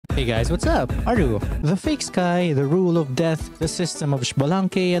Hey guys, what's up? Aru, the fake sky, the rule of death, the system of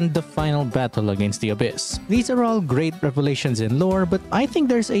Xbalanque, and the final battle against the Abyss. These are all great revelations in lore, but I think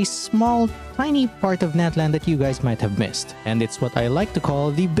there's a small, tiny part of Natlan that you guys might have missed. And it's what I like to call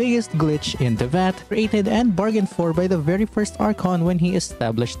the biggest glitch in Tevat, created and bargained for by the very first Archon when he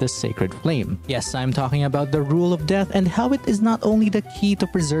established the Sacred Flame. Yes, I'm talking about the rule of death and how it is not only the key to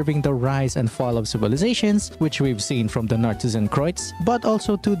preserving the rise and fall of civilizations, which we've seen from the Narcisan Kreutz, but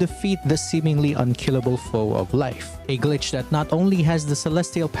also to defeat the seemingly unkillable foe of life. A glitch that not only has the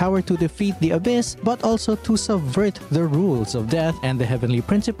celestial power to defeat the Abyss, but also to subvert the rules of death and the heavenly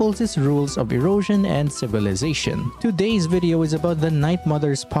principles' rules of erosion and civilization. Today's video is about the Night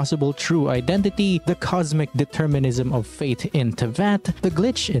Mother's possible true identity, the cosmic determinism of fate in Tevat, the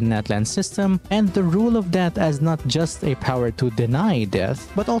glitch in Natlan's system, and the rule of death as not just a power to deny death,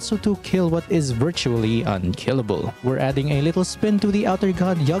 but also to kill what is virtually unkillable. We're adding a little spin to the outer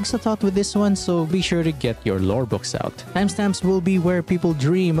god Yogg-Sothoth with this one, so be sure to get your lore books out. Timestamps will be where people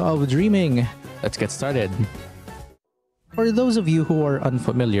dream of dreaming. Let's get started. For those of you who are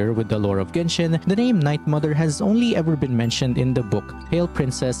unfamiliar with the lore of Genshin, the name Night Mother has only ever been mentioned in the book Pale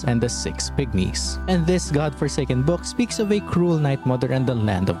Princess and the Six Pygmies. And this godforsaken book speaks of a cruel Night Mother and the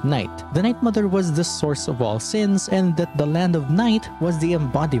Land of Night. The Night Mother was the source of all sins, and that the Land of Night was the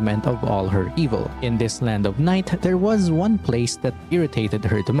embodiment of all her evil. In this Land of Night, there was one place that irritated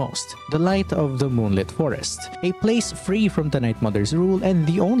her the most: the light of the Moonlit Forest. A place free from the Night Mother's rule and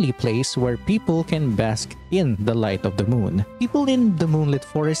the only place where people can bask in the light of the moon. People in the Moonlit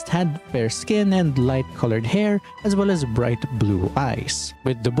Forest had fair skin and light-colored hair, as well as bright blue eyes,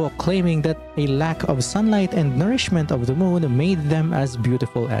 with the book claiming that a lack of sunlight and nourishment of the moon made them as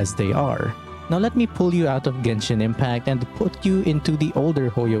beautiful as they are. Now let me pull you out of Genshin Impact and put you into the older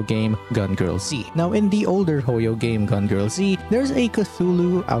Hoyo game, Gun Girl Z. Now in the older Hoyo game, Gun Girl Z, there's a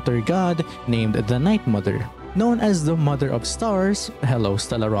Cthulhu outer god named the Night Mother. Known as the Mother of Stars, Hello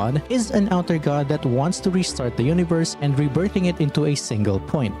Stellaron, is an outer god that wants to restart the universe and rebirthing it into a single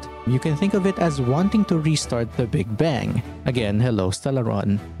point. You can think of it as wanting to restart the Big Bang. Again, hello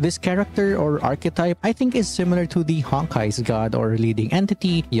Stellaron. This character or archetype I think is similar to the Honkai's god or leading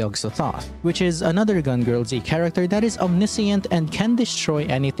entity, Yogg-Sothoth, which is another Gun Girl Z character that is omniscient and can destroy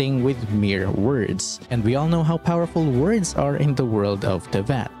anything with mere words. And we all know how powerful words are in the world of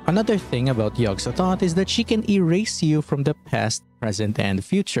Tevat. Another thing about Yogg-Sothoth is that she can erase you from the past, present, and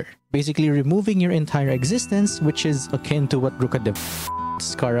future, basically removing your entire existence, which is akin to what Ruka the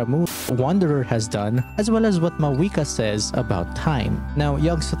Scaramouche Wanderer has done, as well as what Mawika says about time. Now,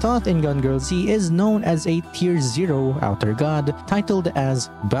 Yogg-Sothoth in Gun Girl Z is known as a Tier 0 outer god, titled as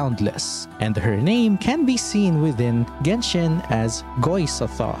Boundless, and her name can be seen within Genshin as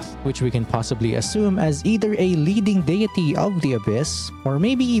Goi-Sothoth, which we can possibly assume as either a leading deity of the Abyss, or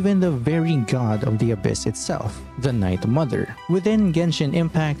maybe even the very god of the Abyss itself, the Night Mother. Within Genshin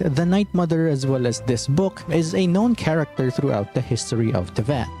Impact, the Night Mother, as well as this book, is a known character throughout the history of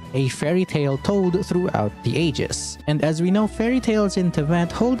Tevat, a fairy tale told throughout the ages. And as we know, fairy tales in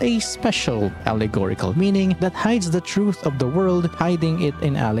Tevat hold a special allegorical meaning that hides the truth of the world, hiding it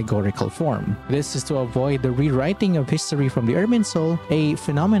in allegorical form. This is to avoid the rewriting of history from the Irminsul, a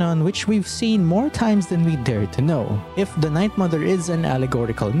phenomenon which we've seen more times than we dare to know. If the Night Mother is an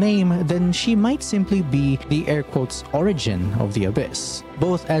allegorical name, then she might simply be the air quotes origin of the Abyss,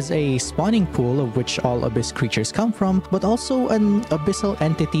 both as a spawning pool of which all Abyss creatures come from, but also an abyssal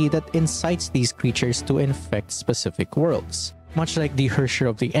entity that incites these creatures to infect specific worlds. Much like the Hersher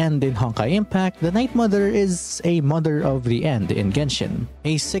of the End in Honkai Impact, the Night Mother is a Mother of the End in Genshin,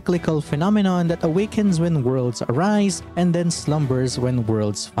 a cyclical phenomenon that awakens when worlds arise and then slumbers when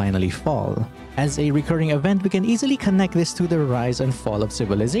worlds finally fall. As a recurring event, we can easily connect this to the rise and fall of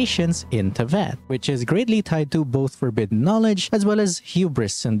civilizations in Tevat, which is greatly tied to both forbidden knowledge as well as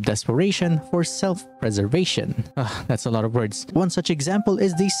hubris and desperation for self-preservation. That's a lot of words. One such example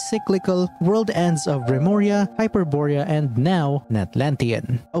is the cyclical world ends of Remoria, Hyperborea, and now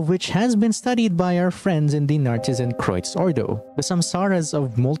Natlantian, of which has been studied by our friends in the Narcisan Kreutz Ordo, the samsaras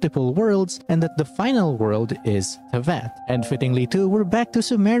of multiple worlds, and that the final world is Tevat. And fittingly too, we're back to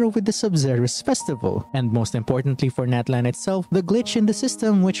Sumeru with the Sub-Zerus Festival, and most importantly for Natlan itself, the glitch in the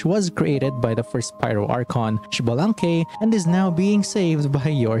system which was created by the first Pyro Archon, Xbalanque, and is now being saved by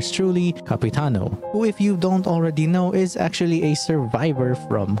yours truly, Capitano, who, if you don't already know, is actually a survivor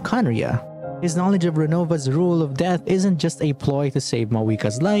from Khaenri'ah. His knowledge of Renova's rule of death isn't just a ploy to save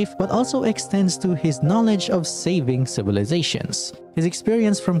Mawika's life, but also extends to his knowledge of saving civilizations. His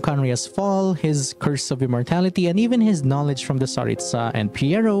experience from Kanria's fall, his curse of immortality, and even his knowledge from the Tsaritsa and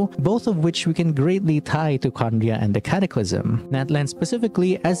Piero, both of which we can greatly tie to Kanria and the Cataclysm. Natlan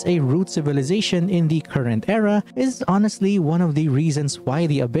specifically, as a root civilization in the current era, is honestly one of the reasons why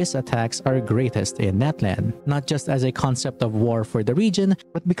the Abyss attacks are greatest in Natlan. Not just as a concept of war for the region,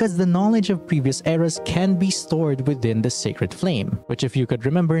 but because the knowledge of previous eras can be stored within the Sacred Flame, which, if you could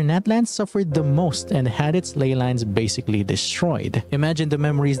remember, Natlan suffered the most and had its ley lines basically destroyed. Imagine the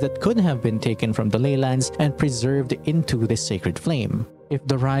memories that could have been taken from the ley lines and preserved into the Sacred Flame. If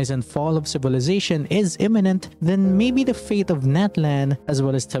the rise and fall of civilization is imminent, then maybe the fate of Natlan as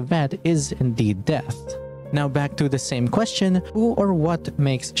well as Teyvat is indeed death. Now back to the same question, who or what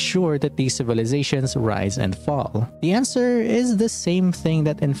makes sure that these civilizations rise and fall? The answer is the same thing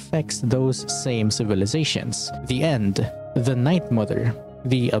that infects those same civilizations: the end, the Night Mother,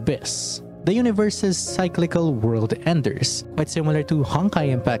 the Abyss. The universe's cyclical world enders, quite similar to Honkai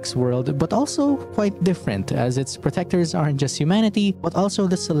Impact's world, but also quite different, as its protectors aren't just humanity, but also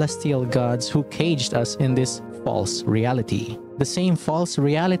the celestial gods who caged us in this false reality. The same false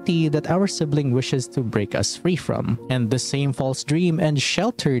reality that our sibling wishes to break us free from, and the same false dream and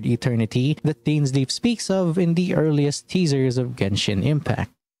sheltered eternity that Deansleep speaks of in the earliest teasers of Genshin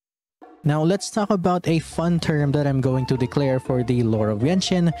Impact. Now let's talk about a fun term that I'm going to declare for the lore of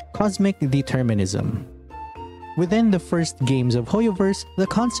Genshin: cosmic determinism. Within the first games of Hoyoverse, the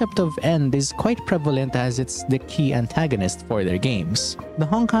concept of end is quite prevalent as it's the key antagonist for their games. The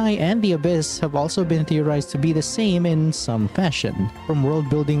Honkai and the Abyss have also been theorized to be the same in some fashion, from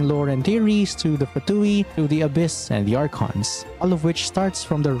world-building lore and theories to the Fatui to the Abyss and the Archons, all of which starts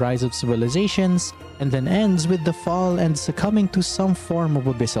from the rise of civilizations and then ends with the fall and succumbing to some form of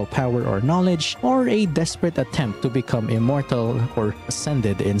abyssal power or knowledge, or a desperate attempt to become immortal or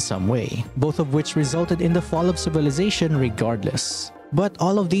ascended in some way, both of which resulted in the fall of civilization regardless. But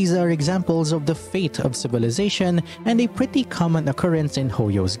all of these are examples of the fate of civilization and a pretty common occurrence in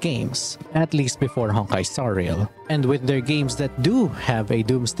Hoyo's games, at least before Honkai Star Rail. And with their games that do have a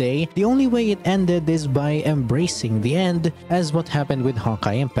doomsday, the only way it ended is by embracing the end, as what happened with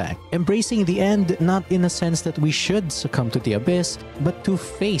Honkai Impact. Embracing the end not in a sense that we should succumb to the abyss, but to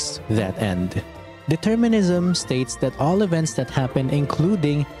face that end. Determinism states that all events that happen,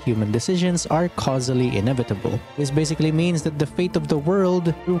 including human decisions, are causally inevitable. This basically means that the fate of the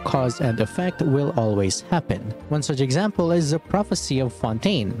world, through cause and effect, will always happen. One such example is the prophecy of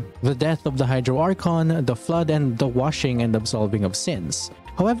Fontaine, the death of the Hydro Archon, the flood, and the washing and absolving of sins.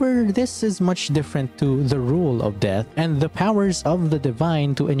 However, this is much different to the rule of death and the powers of the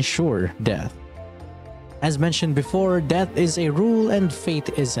divine to ensure death. As mentioned before, death is a rule and fate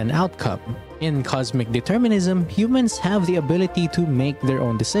is an outcome. In cosmic determinism, humans have the ability to make their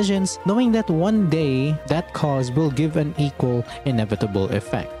own decisions, knowing that one day that cause will give an equal, inevitable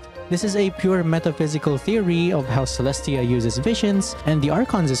effect. This is a pure metaphysical theory of how Celestia uses visions and the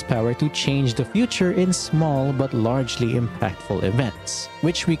Archons' power to change the future in small but largely impactful events,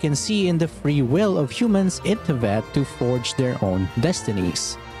 which we can see in the free will of humans in Teyvat to forge their own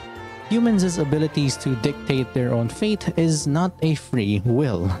destinies. Humans' abilities to dictate their own fate is not a free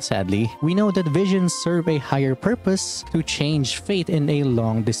will, sadly. We know that visions serve a higher purpose to change fate in a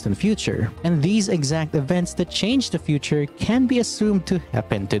long-distant future. And these exact events that change the future can be assumed to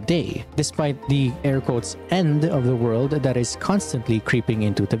happen today, despite the air quotes end of the world that is constantly creeping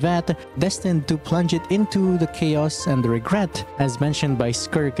into Teyvat, destined to plunge it into the chaos and the regret, as mentioned by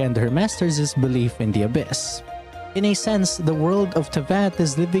Skirk and her masters' belief in the abyss. In a sense, the world of Teyvat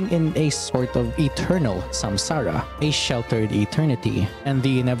is living in a sort of eternal samsara, a sheltered eternity, and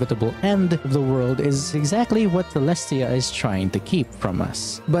the inevitable end of the world is exactly what Celestia is trying to keep from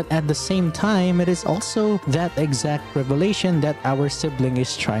us. But at the same time, it is also that exact revelation that our sibling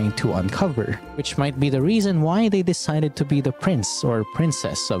is trying to uncover, which might be the reason why they decided to be the prince or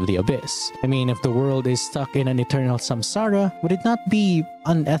princess of the abyss. I mean, if the world is stuck in an eternal samsara, would it not be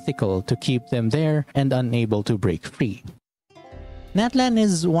unethical to keep them there and unable to break free? Natlan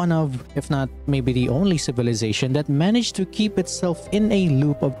is one of, if not maybe the only civilization that managed to keep itself in a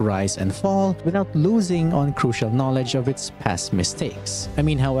loop of rise and fall without losing on crucial knowledge of its past mistakes. I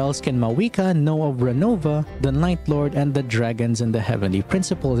mean, how else can Mawika know of Renova, the Night Lord, and the dragons and the heavenly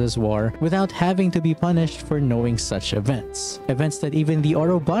principles as war without having to be punished for knowing such events? Events that even the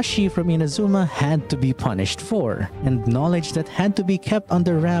Orobashi from Inazuma had to be punished for, and knowledge that had to be kept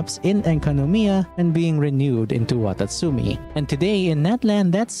under wraps in Enkanomiya and being renewed into Watatsumi. And today, in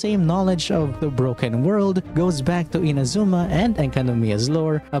Natlan, that same knowledge of the broken world goes back to Inazuma and Enkanomiya's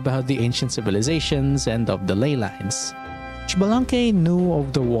lore about the ancient civilizations and of the ley lines. Xbalanque knew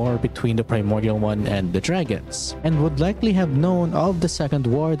of the war between the Primordial One and the dragons, and would likely have known of the second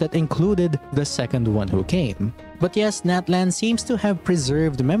war that included the second one who came. But yes, Natlan seems to have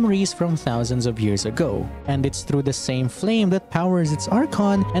preserved memories from thousands of years ago, and it's through the same flame that powers its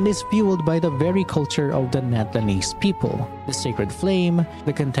Archon and is fueled by the very culture of the Natlanese people. The sacred flame,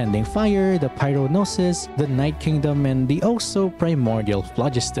 the contending fire, the pyronosis, the Night Kingdom, and the oh-so primordial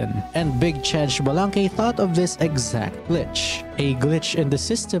phlogiston. And Big Chad Xbalanque thought of this exact glitch. A glitch in the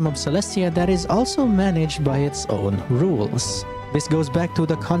system of Celestia that is also managed by its own rules. This goes back to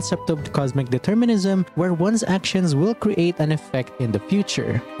the concept of cosmic determinism, where one's actions will create an effect in the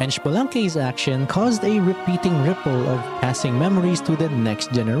future. And Xbalanque's action caused a repeating ripple of passing memories to the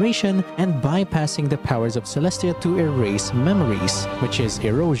next generation and bypassing the powers of Celestia to erase memories, which is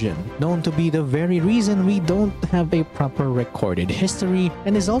erosion, known to be the very reason we don't have a proper recorded history,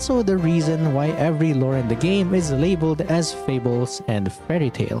 and is also the reason why every lore in the game is labeled as fables and fairy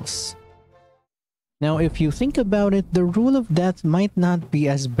tales. Now, if you think about it, the rule of death might not be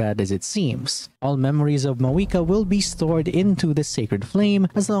as bad as it seems. All memories of Mawika will be stored into the sacred flame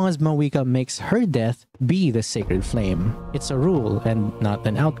as long as Mawika makes her death be the sacred flame. It's a rule and not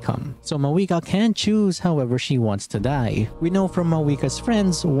an outcome. So Mawika can choose however she wants to die. We know from Mawika's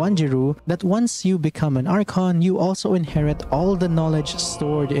friends, Wanjiru, that once you become an Archon, you also inherit all the knowledge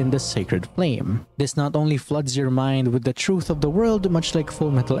stored in the sacred flame. This not only floods your mind with the truth of the world, much like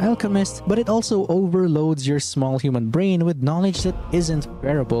Fullmetal Alchemist, but it also overloads your small human brain with knowledge that isn't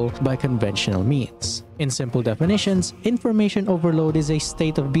bearable by conventional means. In simple definitions, information overload is a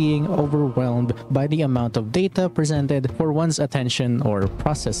state of being overwhelmed by the amount of data presented for one's attention or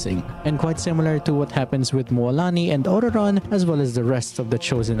processing. And quite similar to what happens with Mualani and Ororon, as well as the rest of the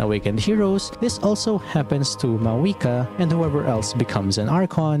chosen awakened heroes, this also happens to Mawika and whoever else becomes an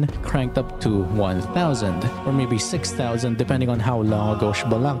Archon, cranked up to 1,000 or maybe 6,000 depending on how long ago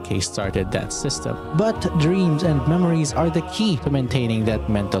Xbalanque started that system. But dreams and memories are the key to maintaining that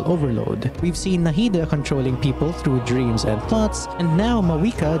mental overload. We've seen Nahida controlling people through dreams and thoughts, and now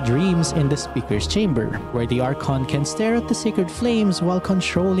Mawika dreams in the speaker's chamber, where the Archon can stare at the sacred flames while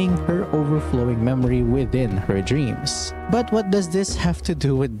controlling her overflowing memory within her dreams. But what does this have to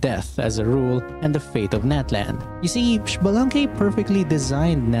do with death as a rule and the fate of Natlan? You see, Xbalanque perfectly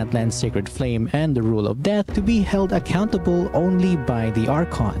designed Natlan's sacred flame and the rule of death to be held accountable only by the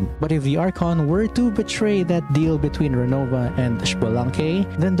Archon. But if the Archon were to betray that deal between Renova and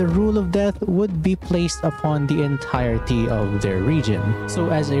Xbalanque, then the rule of death would be placed upon the entirety of their region.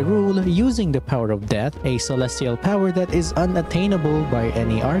 So as a rule, using the power of death, a celestial power that is unattainable by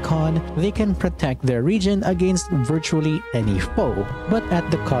any Archon, they can protect their region against virtually any foe, but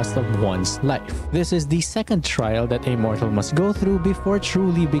at the cost of one's life. This is the second trial that a mortal must go through before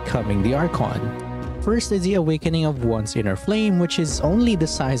truly becoming the Archon. First is the awakening of one's inner flame, which is only the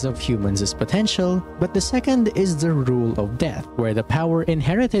size of humans' potential, but the second is the rule of death, where the power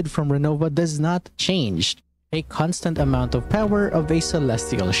inherited from Renova does not change. A constant amount of power of a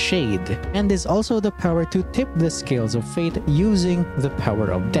celestial shade, and is also the power to tip the scales of fate using the power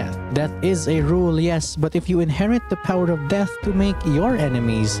of death. Death is a rule, yes, but if you inherit the power of death to make your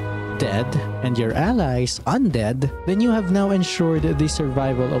enemies dead and your allies undead, then you have now ensured the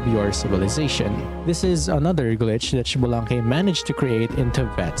survival of your civilization. This is another glitch that Xbalanque managed to create in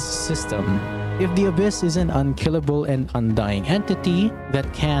Tevat's system. If the Abyss is an unkillable and undying entity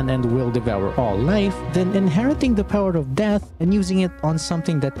that can and will devour all life, then inheriting the power of death and using it on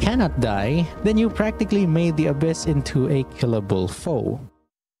something that cannot die, then you practically made the Abyss into a killable foe.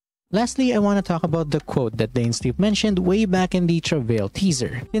 Lastly, I want to talk about the quote that Dane Sleep mentioned way back in the Travail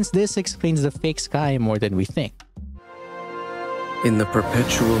teaser, since this explains the fake sky more than we think. In the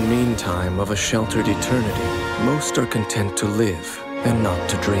perpetual meantime of a sheltered eternity, most are content to live and not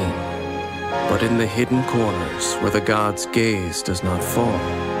to dream. But in the hidden corners where the gods' gaze does not fall,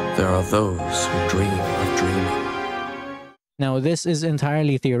 there are those who dream of dreaming. Now, this is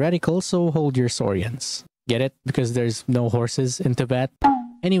entirely theoretical, so hold your Saurians. Get it? Because there's no horses in Tevat?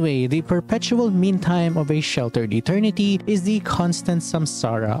 Anyway, the perpetual meantime of a sheltered eternity is the constant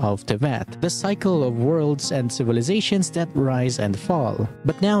samsara of Tevat, the cycle of worlds and civilizations that rise and fall.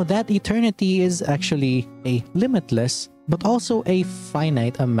 But now that eternity is actually a limitless, but also a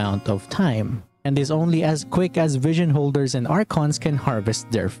finite amount of time, and is only as quick as vision holders and archons can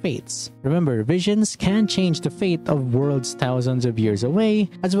harvest their fates. Remember, visions can change the fate of worlds thousands of years away,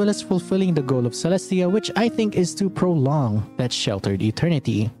 as well as fulfilling the goal of Celestia, which I think is to prolong that sheltered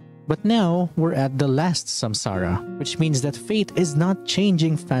eternity. But now, we're at the last samsara, which means that fate is not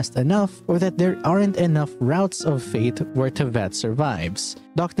changing fast enough, or that there aren't enough routes of fate where Tevat survives.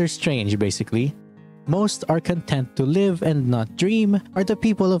 Doctor Strange, basically. Most are content to live and not dream are the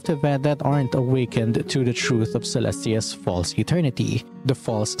people of Tibet that aren't awakened to the truth of Celestia's false eternity, the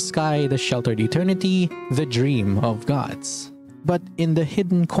false sky, the sheltered eternity, the dream of gods. But in the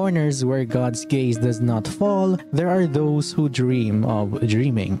hidden corners where God's gaze does not fall, there are those who dream of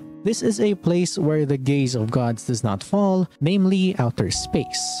dreaming. This is a place where the gaze of gods does not fall, namely outer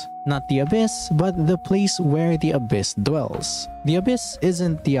space. Not the abyss, but the place where the abyss dwells. The abyss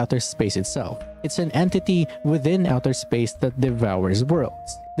isn't the outer space itself. It's an entity within outer space that devours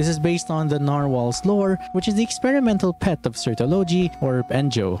worlds. This is based on the Narwhal's lore, which is the experimental pet of Sirtology, or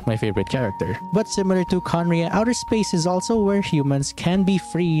Enjo, my favorite character. But similar to Conria, outer space is also where humans can be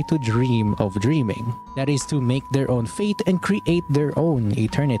free to dream of dreaming. That is, to make their own fate and create their own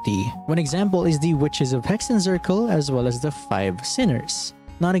eternity. One example is the Witches of Hexenzirkel, as well as the 5 Sinners.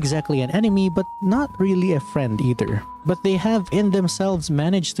 Not exactly an enemy, but not really a friend either. But they have in themselves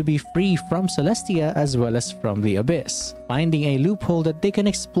managed to be free from Celestia as well as from the Abyss, finding a loophole that they can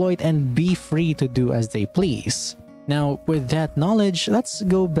exploit and be free to do as they please. Now, with that knowledge, let's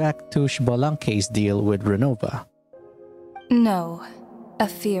go back to Xbalanque's deal with Renova. No, a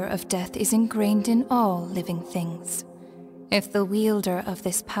fear of death is ingrained in all living things. If the wielder of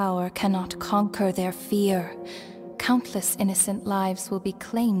this power cannot conquer their fear, countless innocent lives will be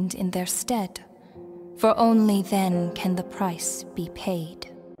claimed in their stead, for only then can the price be paid.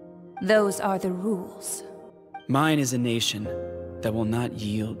 Those are the rules. Mine is a nation that will not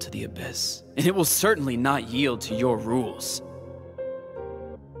yield to the Abyss, and it will certainly not yield to your rules.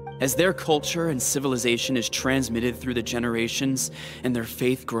 As their culture and civilization is transmitted through the generations and their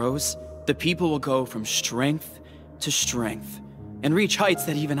faith grows, the people will go from strength to strength and reach heights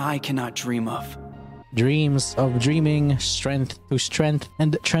that even I cannot dream of. Dreams of dreaming, strength to strength,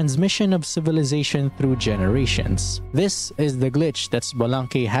 and transmission of civilization through generations. This is the glitch that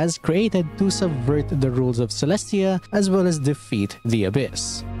Xbalanque has created to subvert the rules of Celestia as well as defeat the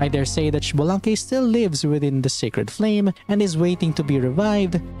Abyss. I dare say that Xbalanque still lives within the sacred flame and is waiting to be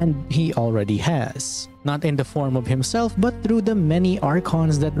revived, and he already has. Not in the form of himself, but through the many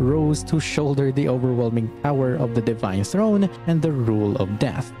archons that rose to shoulder the overwhelming power of the divine throne and the rule of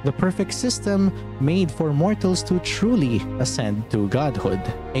death. The perfect system made for mortals to truly ascend to godhood.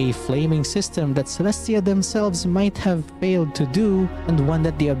 A flaming system that Celestia themselves might have failed to do, and one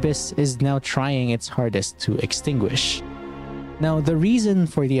that the Abyss is now trying its hardest to extinguish. Now, the reason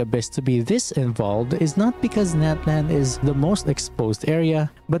for the Abyss to be this involved is not because Natlan is the most exposed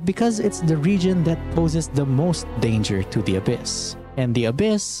area, but because it's the region that poses the most danger to the Abyss. And the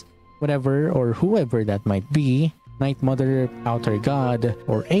Abyss, whatever or whoever that might be, Night Mother, Outer God,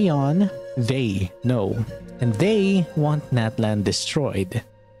 or Aeon, they know. And they want Natlan destroyed.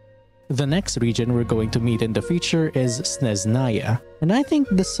 The next region we're going to meet in the future is Snezhnaya, and I think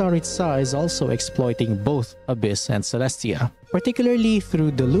the Tsaritsa is also exploiting both Abyss and Celestia, particularly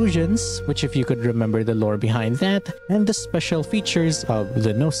through delusions, which if you could remember the lore behind that, and the special features of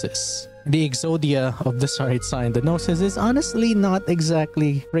the Gnosis. The Exodia of the Tsaritsa and the Gnosis is honestly not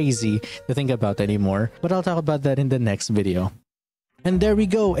exactly crazy to think about anymore, but I'll talk about that in the next video. And there we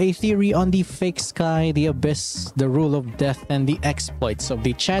go, a theory on the fake sky, the Abyss, the rule of death, and the exploits of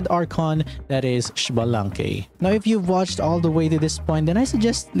the Chad Archon that is Xbalanque. Now, if you've watched all the way to this point, then I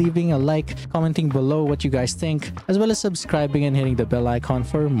suggest leaving a like, commenting below what you guys think, as well as subscribing and hitting the bell icon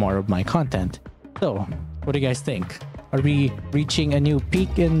for more of my content. So, what do you guys think? Are we reaching a new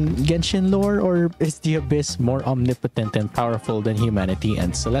peak in Genshin lore, or is the Abyss more omnipotent and powerful than humanity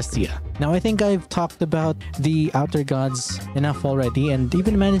and Celestia? Now, I think I've talked about the Outer Gods enough already, and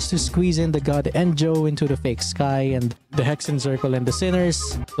even managed to squeeze in the god Enjo into the fake sky and the Hexenzirkel and the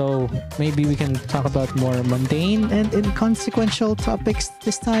Sinners, so maybe we can talk about more mundane and inconsequential topics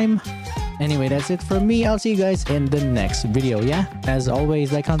this time. Anyway, that's it from me. I'll see you guys in the next video, yeah? As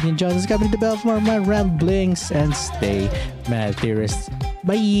always, like, comment, enjoy, subscribe, hit the bell for more of my ramblings, and stay mad, theorists.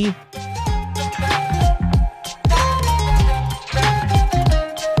 Bye!